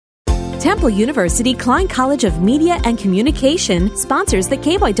Temple University Klein College of Media and Communication sponsors the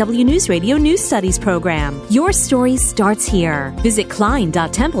KYW News Radio News Studies program. Your story starts here. Visit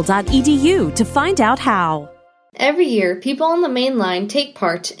klein.temple.edu to find out how. Every year, people on the main line take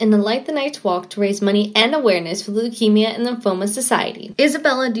part in the Light the Night Walk to raise money and awareness for Leukemia and Lymphoma Society.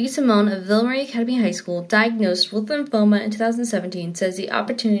 Isabella DeSimone of Ville Marie Academy High School, diagnosed with lymphoma in 2017, says the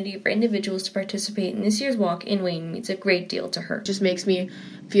opportunity for individuals to participate in this year's walk in Wayne means a great deal to her. It just makes me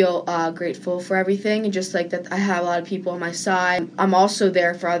feel grateful for everything, and just like that I have a lot of people on my side. I'm also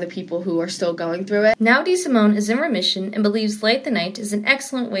there for other people who are still going through it. Now DeSimone is in remission and believes Light the Night is an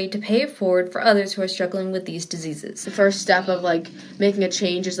excellent way to pay it forward for others who are struggling with these diseases. The first step of making a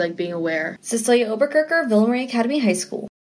change is being aware. Cecilia Oberkircher, Ville Marie Academy High School.